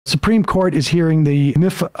Supreme Court is hearing the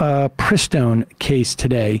mifepristone case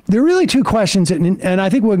today. There are really two questions, and I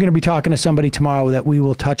think we're going to be talking to somebody tomorrow that we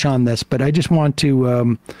will touch on this, but I just want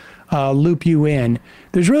to loop you in.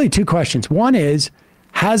 There's really two questions. One is,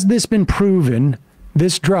 has this been proven,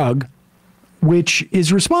 this drug, which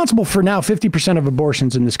is responsible for now 50% of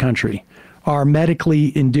abortions in this country, are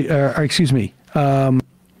medically induced,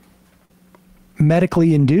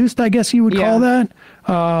 I guess you would call that.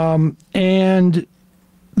 And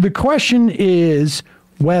the question is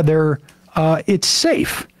whether it's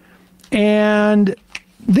safe. And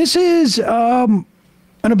this is an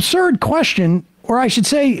absurd question, or I should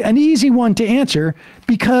say an easy one to answer,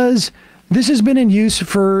 because this has been in use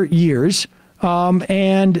for years.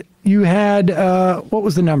 And you had, what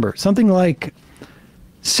was the number? Something like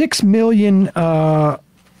 6 million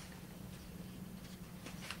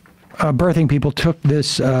birthing people took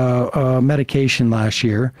this medication last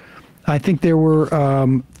year. I think there were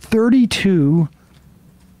 32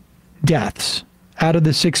 deaths out of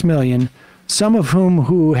the 6 million, some of whom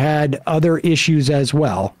who had other issues as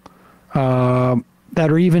well, that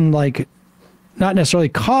are even like not necessarily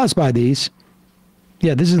caused by these.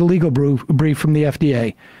 Yeah, this is a legal brief from the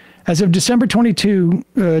FDA. As of December 22,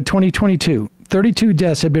 2022, 32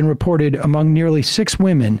 deaths had been reported among nearly 6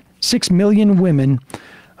 million women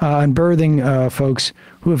and birthing folks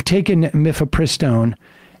who have taken mifepristone,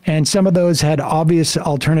 and some of those had obvious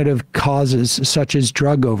alternative causes such as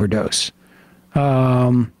drug overdose.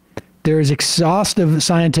 There is exhaustive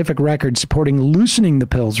scientific record supporting loosening the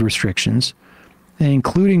pills restrictions,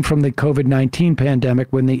 including from the COVID-19 pandemic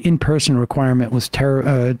when the in-person requirement was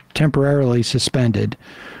temporarily suspended.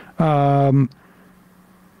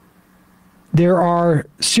 There are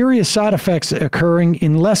serious side effects occurring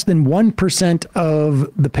in less than 1%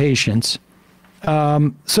 of the patients.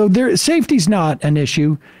 So safety's not an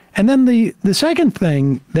issue. And then the second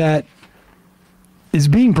thing that is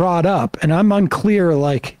being brought up, and I'm unclear,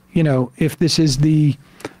 like, you know, if this is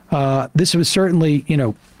this was certainly, you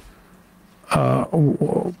know,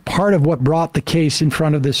 part of what brought the case in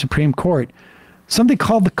front of the Supreme Court, something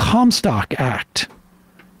called the Comstock Act.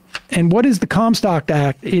 And what is the Comstock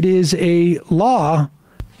Act? It is a law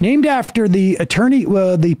named after the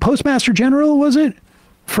the Postmaster General, was it?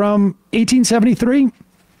 From 1873.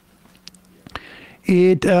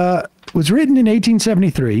 It was written in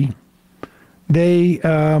 1873. They,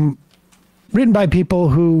 written by people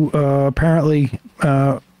who apparently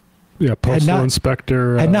postal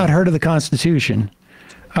inspector had not heard of the Constitution.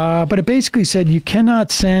 But it basically said you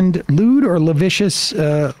cannot send lewd or lascivious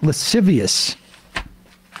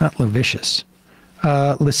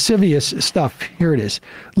stuff. Here it is.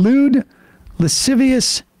 Lewd,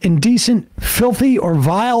 lascivious, indecent, filthy, or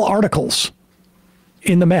vile articles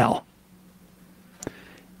in the mail.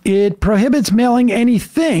 It prohibits mailing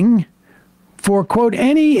anything for, quote,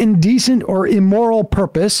 any indecent or immoral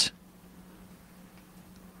purpose.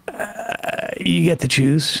 You get to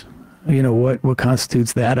choose, you know, what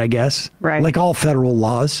constitutes that, I guess. Right. Like all federal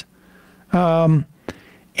laws. And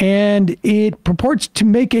it purports to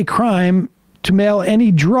make a crime to mail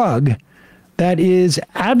any drug that is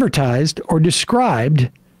advertised or described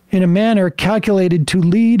in a manner calculated to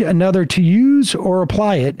lead another to use or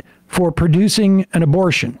apply it for producing an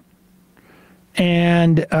abortion.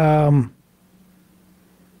 And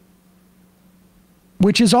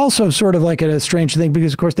which is also sort of like a strange thing,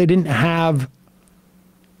 because of course they didn't have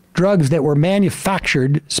drugs that were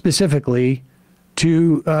manufactured specifically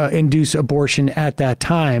to induce abortion at that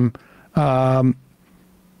time,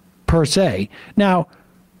 per se. Now,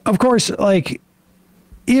 of course, like,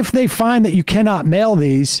 if they find that you cannot mail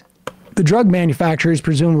these, the drug manufacturers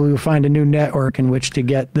presumably will find a new network in which to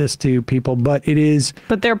get this to people, but it is...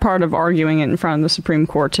 But they're part of arguing it in front of the Supreme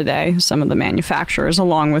Court today, some of the manufacturers,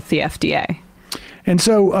 along with the FDA. And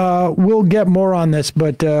so we'll get more on this,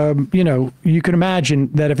 but, you know, you can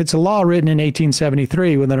imagine that if it's a law written in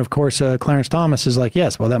 1873, well, then, of course, Clarence Thomas is like,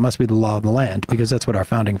 yes, well, that must be the law of the land, because that's what our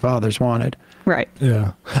founding fathers wanted. Right.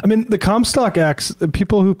 Yeah. I mean, the Comstock Acts,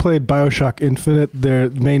 people who played Bioshock Infinite,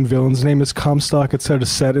 their main villain's name is Comstock. It's sort of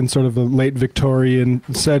set in sort of a late Victorian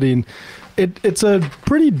setting. It's a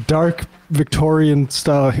pretty dark Victorian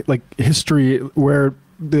style, like, history where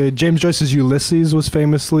James Joyce's Ulysses was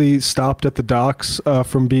famously stopped at the docks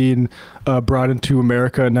from being brought into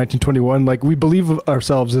America in 1921. Like, we believe of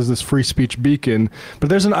ourselves as this free speech beacon, but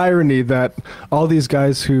there's an irony that all these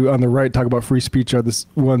guys who on the right talk about free speech are the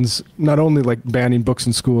ones not only like banning books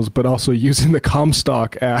in schools, but also using the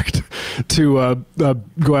Comstock Act to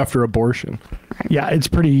go after abortion. Yeah, it's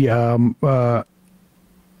pretty...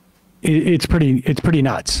 It's pretty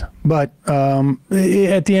nuts, but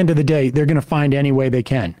at the end of the day, they're going to find any way they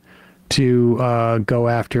can. to go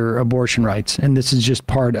after abortion rights. And this is just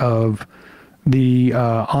part of the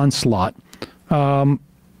onslaught.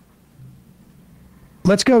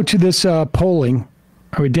 Let's go to this polling.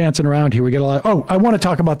 Are we dancing around here? We get a lot. Oh, I want to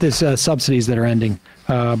talk about this subsidies that are ending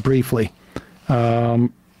briefly.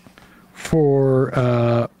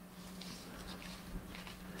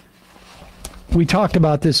 We talked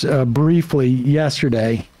about this briefly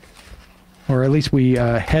yesterday, or at least we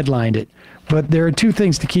headlined it. But there are two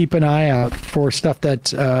things to keep an eye out for, stuff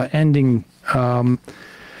that's ending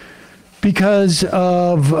because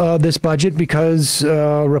of this budget, because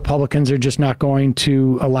Republicans are just not going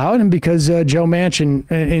to allow it, and because Joe Manchin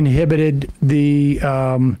inhibited the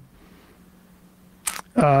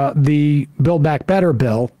Build Back Better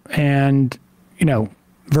bill, and, you know,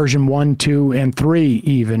 version 1, 2, and 3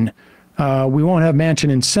 even. We won't have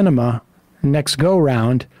Manchin in cinema next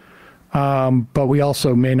go-round, but we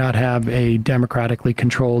also may not have a democratically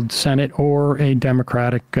controlled Senate or a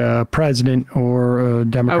Democratic president or a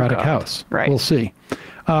Democratic House. Right. We'll see.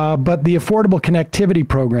 But the Affordable Connectivity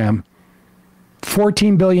Program,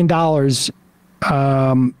 $14 billion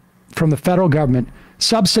from the federal government,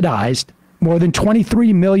 subsidized more than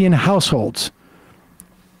 23 million households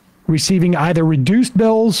receiving either reduced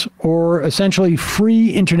bills or essentially free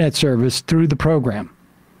internet service through the program.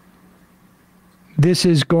 This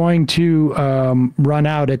is going to run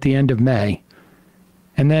out at the end of May.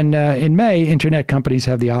 And then in May, internet companies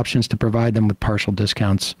have the options to provide them with partial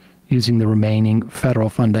discounts using the remaining federal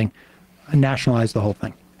funding. Nationalize the whole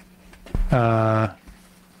thing.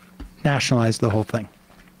 Nationalize the whole thing,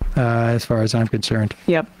 as far as I'm concerned.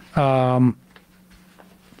 Yep.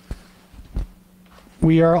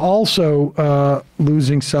 We are also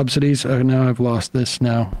losing subsidies. Now I've lost this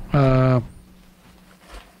now.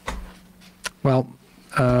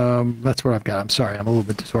 That's what I've got. I'm sorry. I'm a little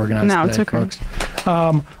bit disorganized No, today, it's okay. folks.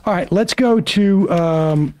 All right, let's go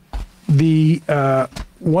to the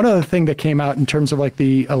one other thing that came out in terms of like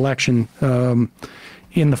the election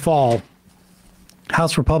in the fall.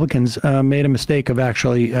 House Republicans made a mistake of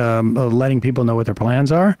actually letting people know what their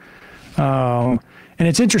plans are. And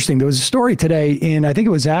it's interesting. There was a story today in, I think it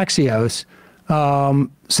was Axios,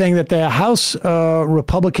 saying that the House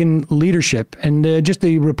Republican leadership and just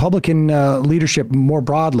the Republican leadership more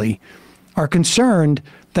broadly are concerned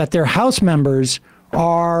that their House members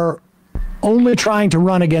are only trying to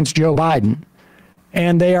run against Joe Biden,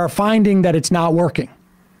 and they are finding that it's not working,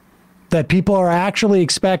 that people are actually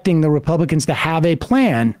expecting the Republicans to have a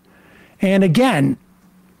plan. And again,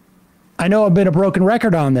 I know I've been a broken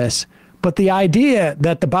record on this, but the idea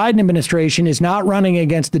that the Biden administration is not running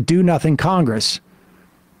against the do-nothing Congress,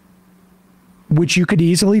 which you could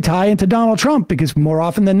easily tie into Donald Trump, because more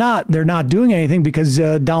often than not, they're not doing anything because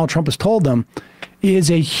Donald Trump has told them,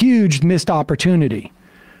 is a huge missed opportunity.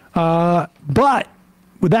 But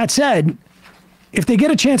with that said, if they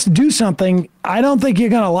get a chance to do something, I don't think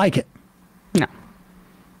you're going to like it. No.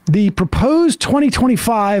 The proposed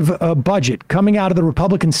 2025 budget coming out of the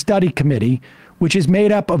Republican Study Committee, which is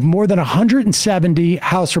made up of more than 170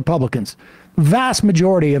 House Republicans, vast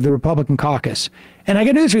majority of the Republican caucus. And I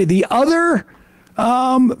got news for you, the other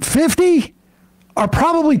 50 are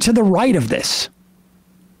probably to the right of this.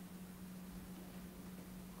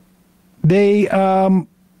 They,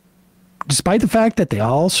 despite the fact that they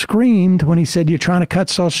all screamed when he said, you're trying to cut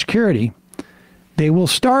Social Security, they will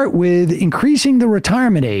start with increasing the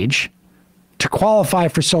retirement age to qualify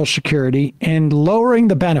for Social Security and lowering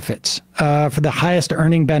the benefits for the highest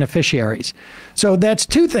earning beneficiaries. So that's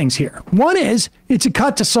two things here. One is it's a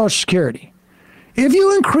cut to Social Security. If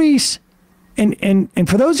you increase, and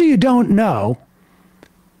for those of you who don't know,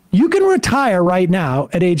 you can retire right now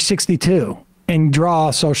at age 62 and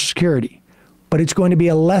draw Social Security, but it's going to be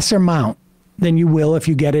a lesser amount than you will if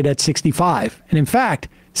you get it at 65. And in fact,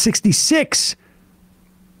 66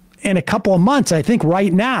 in a couple of months, I think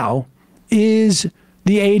right now, is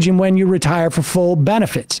the age in when you retire for full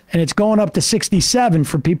benefits. And it's going up to 67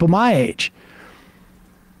 for people my age.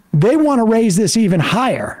 They want to raise this even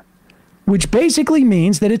higher, which basically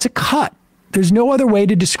means that it's a cut. There's no other way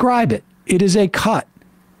to describe it. It is a cut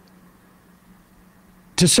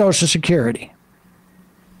to Social Security.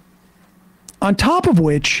 On top of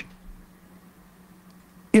which,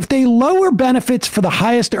 if they lower benefits for the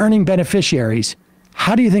highest earning beneficiaries,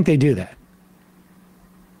 how do you think they do that?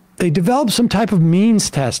 They develop some type of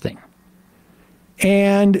means testing.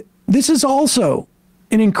 And this is also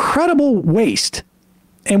an incredible waste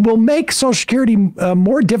and will make Social Security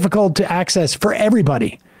more difficult to access for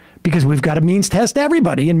everybody, because we've got to means test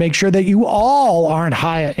everybody and make sure that you all aren't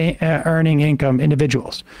high earning income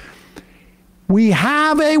individuals. We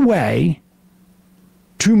have a way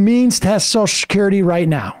to means test Social Security right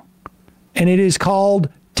now, and it is called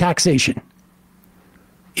taxation.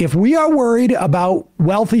 If we are worried about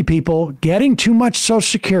wealthy people getting too much Social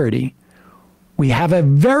Security, we have a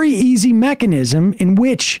very easy mechanism in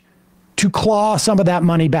which to claw some of that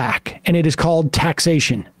money back, and it is called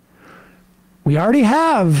taxation. We already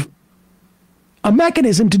have a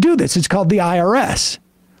mechanism to do this. It's called the IRS.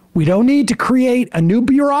 We don't need to create a new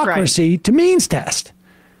bureaucracy to means test.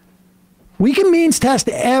 We can means test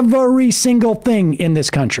every single thing in this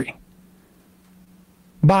country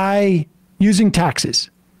by using taxes.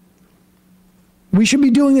 We should be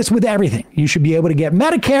doing this with everything. You should be able to get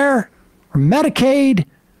Medicare or Medicaid. You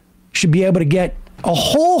should be able to get a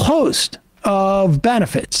whole host of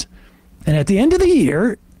benefits. And at the end of the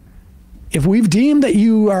year, if we've deemed that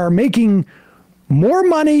you are making more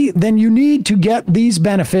money than you need to get these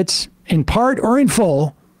benefits in part or in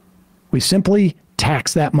full, we simply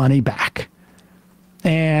tax that money back.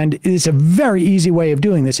 And it's a very easy way of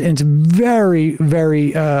doing this. And it's very,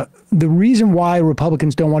 very, the reason why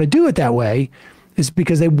Republicans don't want to do it that way is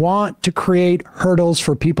because they want to create hurdles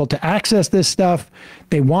for people to access this stuff.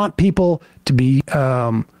 They want people to be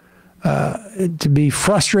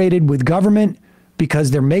frustrated with government because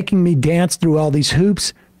they're making me dance through all these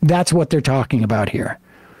hoops. That's what they're talking about here.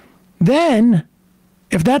 Then,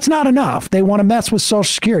 if that's not enough, they want to mess with Social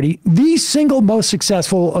Security, the single most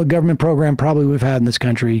successful government program probably we've had in this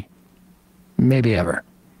country, maybe ever.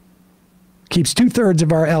 Keeps 2/3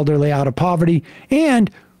 of our elderly out of poverty. And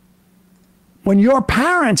when your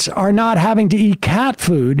parents are not having to eat cat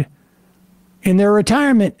food in their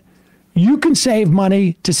retirement, you can save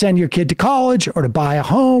money to send your kid to college or to buy a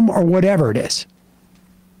home or whatever it is.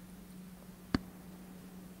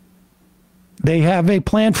 They have a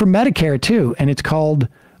plan for Medicare, too, and it's called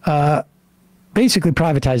basically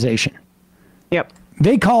privatization. Yep.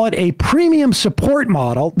 They call it a premium support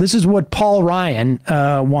model. This is what Paul Ryan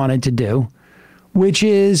wanted to do, which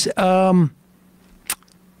is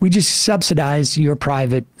we just subsidize your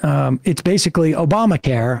private. It's basically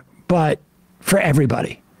Obamacare, but for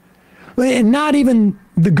everybody. And not even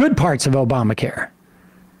the good parts of Obamacare.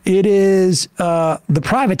 It is the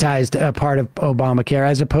privatized part of Obamacare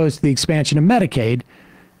as opposed to the expansion of Medicaid.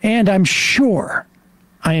 And I am sure,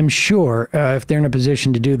 if they're in a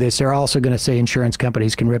position to do this, they're also going to say insurance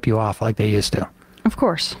companies can rip you off like they used to. Of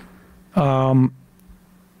course. And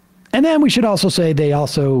then we should also say they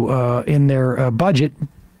also, in their budget,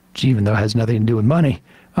 even though it has nothing to do with money,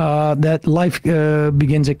 that Life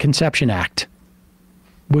Begins at Conception Act,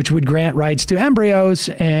 which would grant rights to embryos.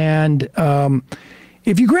 And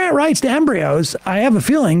if you grant rights to embryos, I have a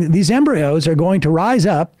feeling these embryos are going to rise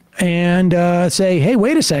up and say, hey,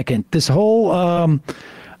 wait a second, this whole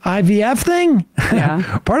IVF thing,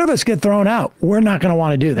 part of us get thrown out. We're not going to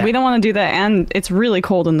want to do that. We don't want to do that. And it's really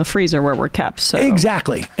cold in the freezer where we're kept. So.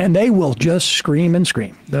 Exactly. And they will just scream and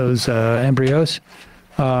scream, those embryos.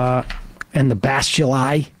 And the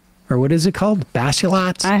bacilli, or what is it called?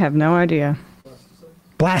 Bacillats? I have no idea.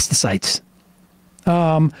 Blastocytes.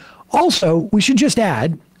 Also, we should just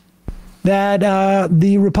add that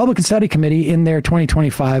the Republican Study Committee in their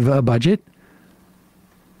 2025 budget,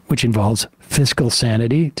 which involves fiscal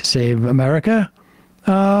sanity to save America,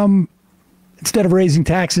 instead of raising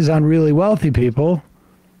taxes on really wealthy people,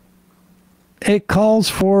 it calls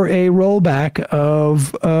for a rollback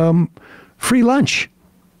of free lunch.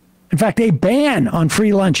 In fact, a ban on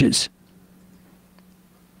free lunches.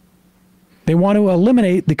 They want to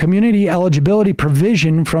eliminate the community eligibility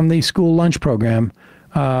provision from the school lunch program,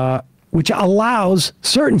 which allows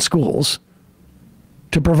certain schools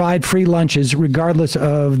to provide free lunches regardless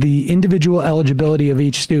of the individual eligibility of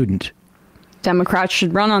each student. Democrats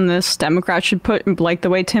should run on this. Democrats should put, like the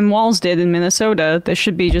way Tim Walz did in Minnesota, this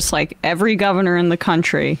should be just like every governor in the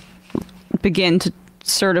country begin to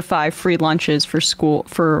certify free lunches for school,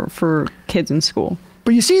 for kids in school.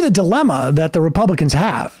 But you see the dilemma that the Republicans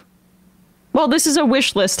have. Well, this is a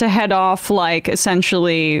wish list to head off, like,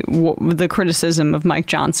 essentially the criticism of Mike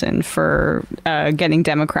Johnson for getting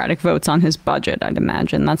Democratic votes on his budget, I'd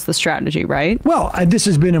imagine. That's the strategy, right? Well, this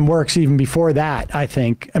has been in works even before that, I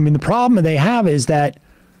think. I mean, the problem they have is that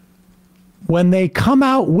when they come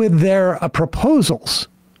out with their proposals,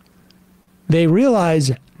 they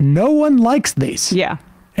realize no one likes these. Yeah.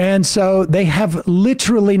 And so they have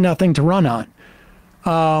literally nothing to run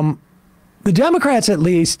on. The Democrats, at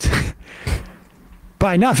least,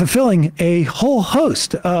 by not fulfilling a whole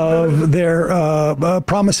host of their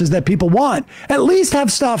promises that people want, at least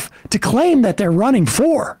have stuff to claim that they're running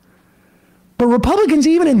for. But Republicans,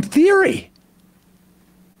 even in theory,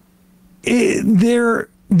 they're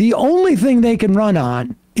the only thing they can run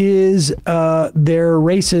on is their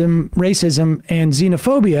racism and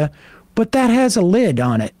xenophobia, but that has a lid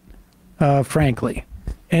on it, frankly.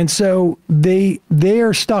 And so they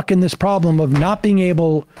are stuck in this problem of not being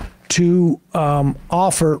able to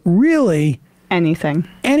offer really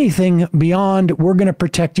anything beyond, we're going to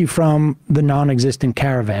protect you from the non-existent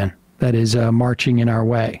caravan that is marching in our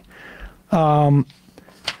way.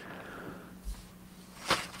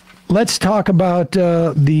 Let's talk about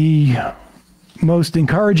the most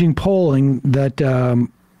encouraging polling that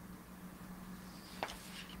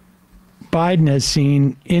Biden has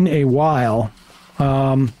seen in a while.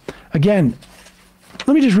 Again,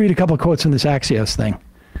 let me just read a couple of quotes from this Axios thing.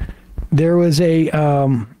 There was a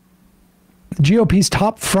GOP's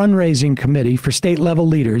top fundraising committee for state-level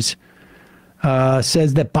leaders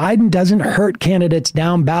says that Biden doesn't hurt candidates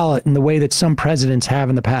down ballot in the way that some presidents have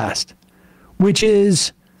in the past, which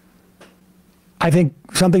is, I think,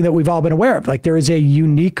 something that we've all been aware of. Like, there is a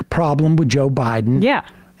unique problem with Joe Biden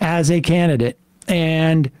as a candidate.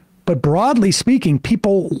 But broadly speaking,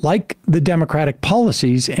 people like the Democratic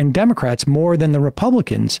policies and Democrats more than the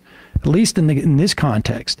Republicans, at least in this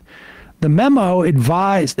context. The memo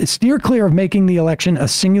advised steer clear of making the election a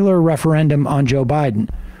singular referendum on Joe Biden.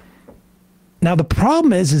 Now, the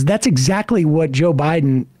problem is that's exactly what Joe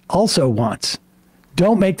Biden also wants.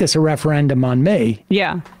 Don't make this a referendum on me.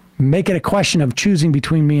 Yeah. Make it a question of choosing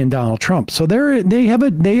between me and Donald Trump. So they have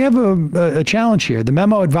a challenge here. The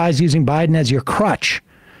memo advised using Biden as your crutch.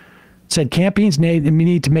 It said campaigns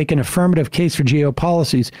need to make an affirmative case for GOP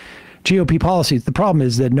policies. The problem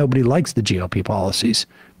is that nobody likes the GOP policies.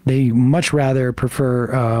 They much rather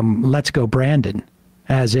prefer "Let's go Brandon"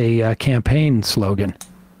 as a campaign slogan.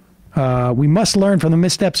 We must learn from the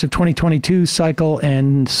missteps of 2022 cycle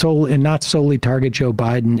and not solely target Joe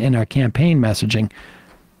Biden in our campaign messaging.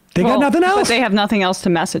 They got nothing else. But they have nothing else to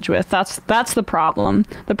message with. That's the problem.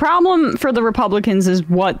 The problem for the Republicans is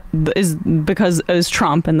because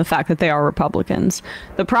Trump and the fact that they are Republicans.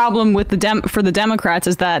 The problem with for the Democrats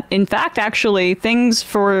is that, in fact, actually things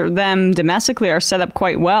for them domestically are set up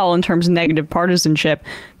quite well in terms of negative partisanship.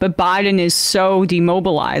 But Biden is so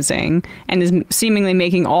demobilizing and is seemingly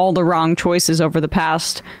making all the wrong choices over the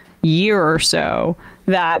past year or so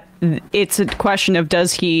that it's a question of,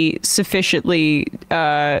 does he sufficiently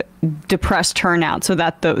depress turnout so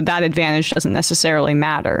that that advantage doesn't necessarily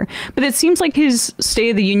matter? But it seems like his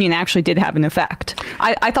State of the Union actually did have an effect.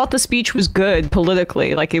 I thought the speech was good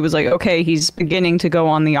politically. Like, it was like, okay, he's beginning to go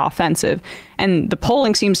on the offensive. And the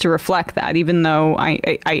polling seems to reflect that, even though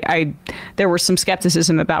there was some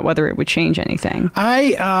skepticism about whether it would change anything.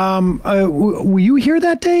 Were you here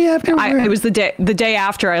that day after? It was the day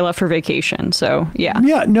after I left for vacation. So, yeah.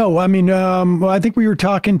 Yeah, no, I mean, I think we were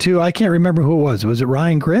talking to, I can't remember who it was. Was it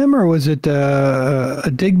Ryan Grimm or was it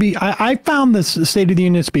Digby? I found this State of the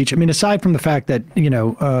Union speech, I mean, aside from the fact that,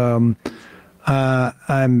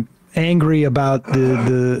 I'm angry about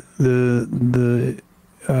the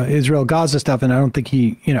Israel-Gaza stuff, and I don't think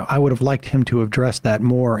I would have liked him to address that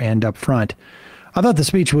more and up front. I thought the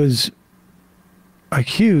speech was a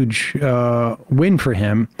huge win for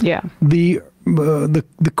him. Yeah. The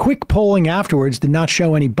quick polling afterwards did not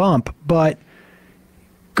show any bump, but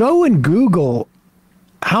go and Google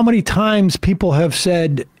how many times people have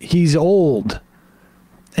said he's old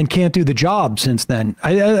and can't do the job since then.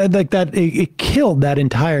 I like that. It killed that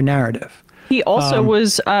entire narrative. He also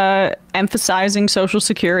was emphasizing Social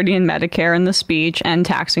Security and Medicare in the speech and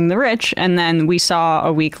taxing the rich. And then we saw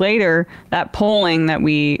a week later that polling that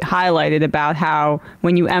we highlighted about how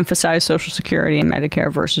when you emphasize Social Security and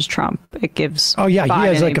Medicare versus Trump, it gives Biden he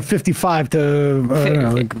has like a 55 to...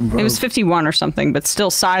 it was 51 or something, but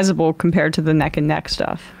still sizable compared to the neck and neck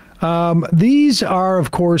stuff. These are,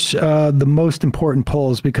 of course, the most important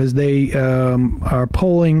polls because they are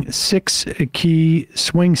polling 6 key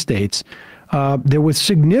swing states. There was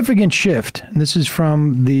significant shift, and this is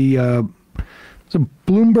from the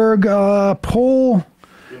Bloomberg poll,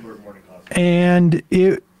 and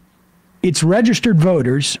it's registered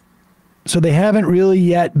voters, so they haven't really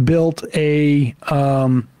yet built a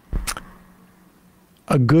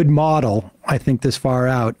good model, I think, this far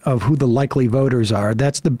out of who the likely voters are.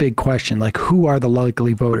 That's the big question, like, who are the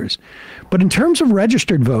likely voters? But in terms of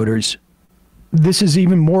registered voters, this is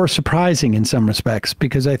even more surprising in some respects,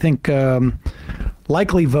 because I think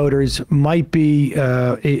likely voters might be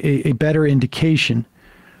a better indication.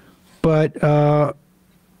 But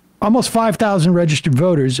almost 5,000 registered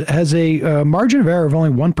voters has a margin of error of only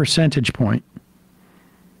 1 percentage point.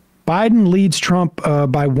 Biden leads Trump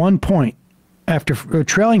by 1 point after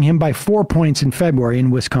trailing him by 4 points in February in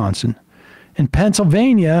Wisconsin. In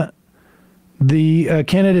Pennsylvania, the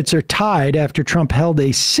candidates are tied after Trump held a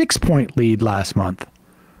 6-point lead last month.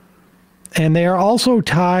 And they are also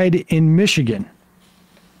tied in Michigan.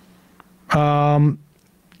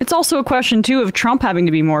 It's also a question, too, of Trump having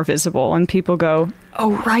to be more visible. And people go,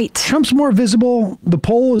 oh, right. Trump's more visible. The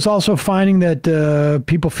poll is also finding that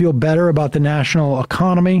people feel better about the national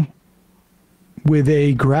economy, with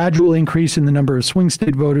a gradual increase in the number of swing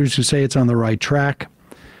state voters who say it's on the right track.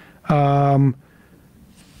 Biden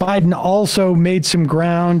also made some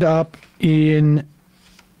ground up in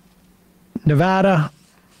Nevada,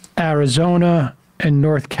 Arizona, and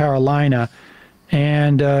North Carolina,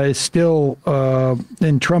 and is still,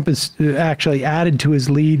 and Trump is actually added to his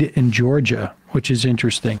lead in Georgia, which is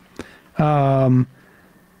interesting. And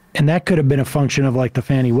that could have been a function of like the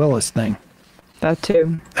Fani Willis thing. That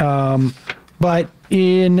too. But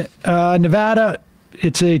in Nevada,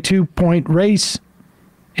 it's a 2-point race.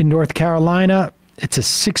 In North Carolina, it's a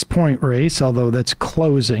 6-point race, although that's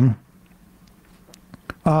closing.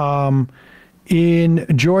 In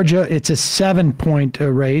Georgia, it's a 7-point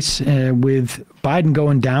race, with Biden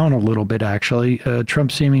going down a little bit, actually.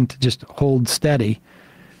 Trump seeming to just hold steady.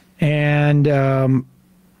 And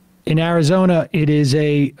in Arizona, it is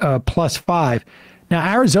a +5.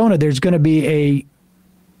 Now, Arizona, there's going to be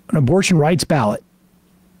an abortion rights ballot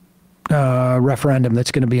referendum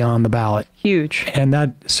that's going to be on the ballot. Huge. And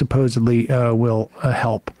that supposedly will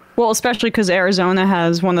help. Well, especially because Arizona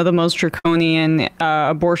has one of the most draconian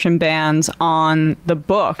abortion bans on the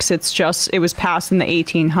books. It was passed in the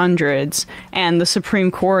 1800s, and the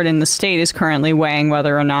Supreme Court in the state is currently weighing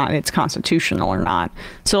whether or not it's constitutional or not.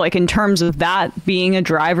 So, like, in terms of that being a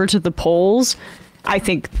driver to the polls, I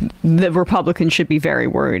think the Republicans should be very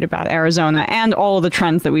worried about Arizona and all of the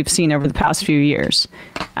trends that we've seen over the past few years.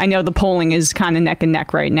 I know the polling is kind of neck and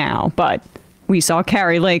neck right now, but we saw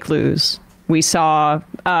Kari Lake lose. We saw,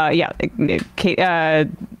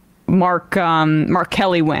 Mark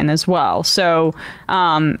Kelly win as well. So,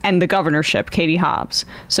 and the governorship, Katie Hobbs.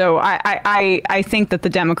 So I think that the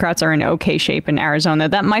Democrats are in okay shape in Arizona.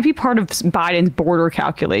 That might be part of Biden's border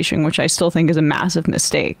calculation, which I still think is a massive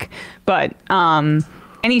mistake. But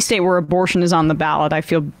any state where abortion is on the ballot, I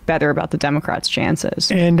feel better about the Democrats'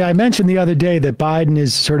 chances. And I mentioned the other day that Biden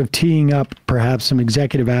is sort of teeing up perhaps some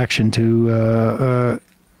executive action to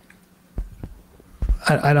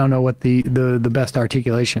I don't know what the best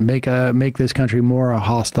articulation, make this country more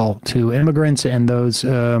hostile to immigrants and those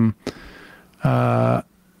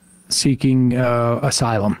seeking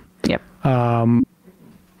asylum. Yep.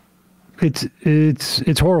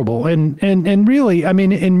 It's horrible, and really, I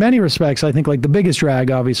mean, in many respects, I think like the biggest drag,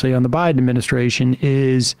 obviously, on the Biden administration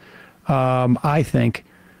is, I think,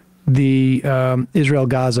 the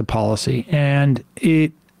Israel-Gaza policy, and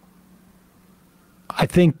I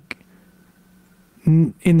think.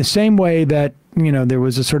 In the same way that, there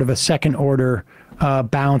was a sort of a second order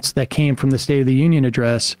bounce that came from the State of the Union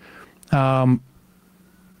address,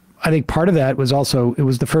 I think part of that was also, it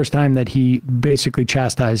was the first time that he basically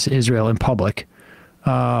chastised Israel in public.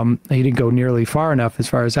 He didn't go nearly far enough as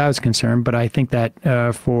far as I was concerned, but I think that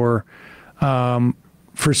for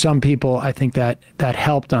some people, I think that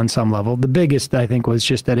helped on some level. The biggest, I think, was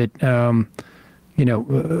just that it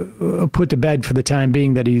put to bed for the time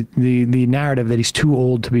being that the narrative that he's too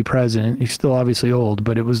old to be president. He's still obviously old,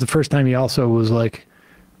 but it was the first time he also was like,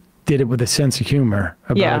 did it with a sense of humor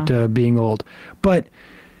about being old. But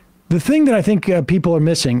the thing that I think people are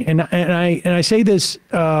missing, and I say this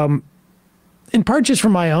in part just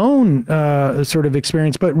from my own sort of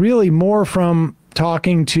experience, but really more from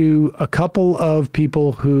talking to a couple of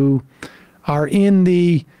people who are in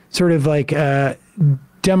the sort of like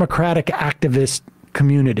Democratic activist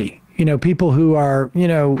community, people who are,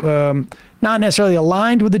 not necessarily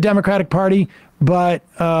aligned with the Democratic Party, but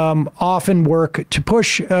often work to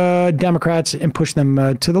push Democrats and push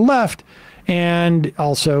them to the left, and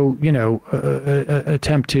also,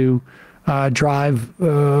 attempt to drive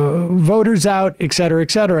voters out, et cetera,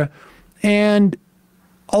 et cetera. And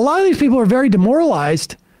a lot of these people are very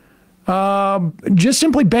demoralized, just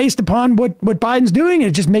simply based upon what Biden's doing.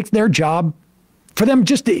 It just makes their job for them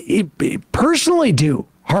just to personally do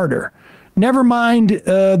harder. Never mind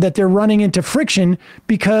that they're running into friction,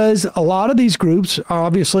 because a lot of these groups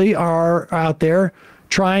obviously are out there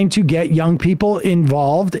trying to get young people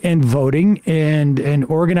involved and voting and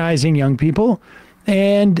organizing young people.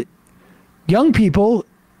 And young people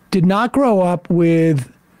did not grow up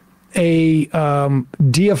with a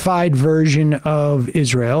deified version of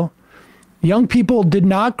Israel. Young people did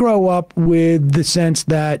not grow up with the sense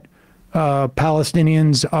that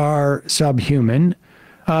Palestinians are subhuman.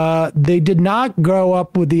 They did not grow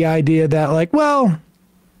up with the idea that, like, well,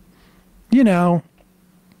 you know,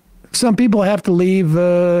 some people have to leave,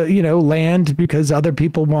 you know, land because other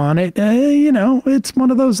people want it. You know, it's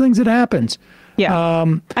one of those things that happens. Yeah.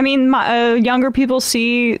 I mean, younger people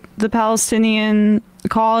see the Palestinian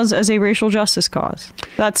cause as a racial justice cause.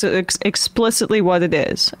 That's explicitly what it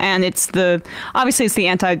is. And obviously it's the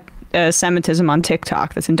anti-Semitism on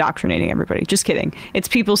TikTok that's indoctrinating everybody. Just kidding. It's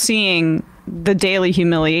people seeing the daily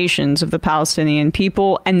humiliations of the Palestinian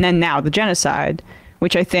people and then now the genocide,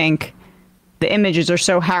 which I think the images are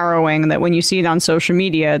so harrowing that when you see it on social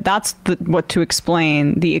media, that's what to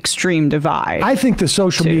explain the extreme divide. I think the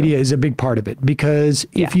social media is a big part of it, because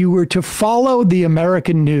if you were to follow the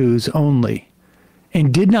American news only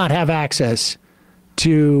and did not have access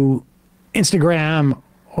to Instagram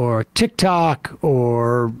or TikTok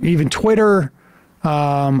or even Twitter,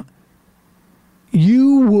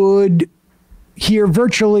 you would hear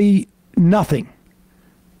virtually nothing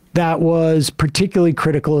that was particularly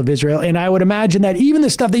critical of Israel. And I would imagine that even the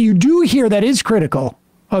stuff that you do hear that is critical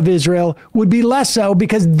of Israel would be less so,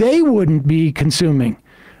 because they wouldn't be consuming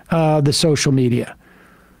the social media.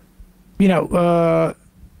 You know,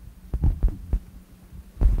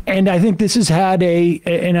 and I think this has had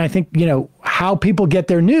and I think, you know, how people get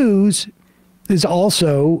their news is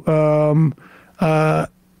also,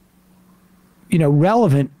 you know,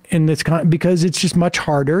 relevant in this because it's just much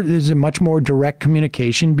harder. There's a much more direct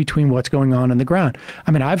communication between what's going on the ground.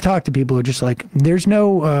 I mean, I've talked to people who are just like, there's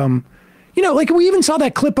no, you know, like we even saw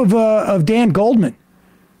that clip of Dan Goldman,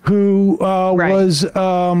 who was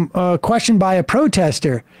questioned by a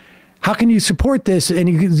protester. How can you support this? And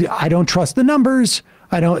he, I don't trust the numbers.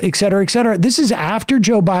 I don't, et cetera, et cetera. This is after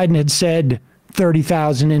Joe Biden had said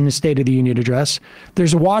 30,000 in the State of the Union address.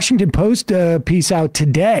 There's a Washington Post piece out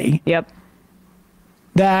today. Yep.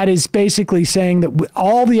 That is basically saying that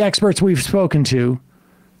all the experts we've spoken to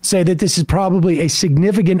say that this is probably a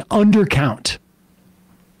significant undercount.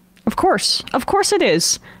 Of course it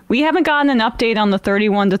is. We haven't gotten an update on the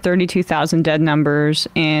 31 to 32,000 dead numbers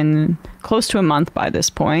in close to a month by this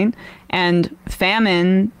point, and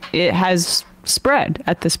famine, it has spread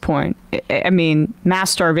at this point. I mean,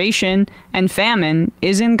 mass starvation and famine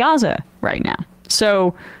is in Gaza right now.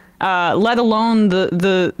 So, let alone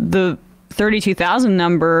the 32,000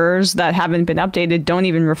 numbers that haven't been updated don't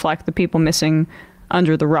even reflect the people missing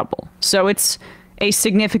under the rubble. So it's a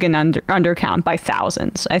significant undercount by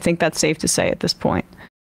thousands. I think that's safe to say at this point.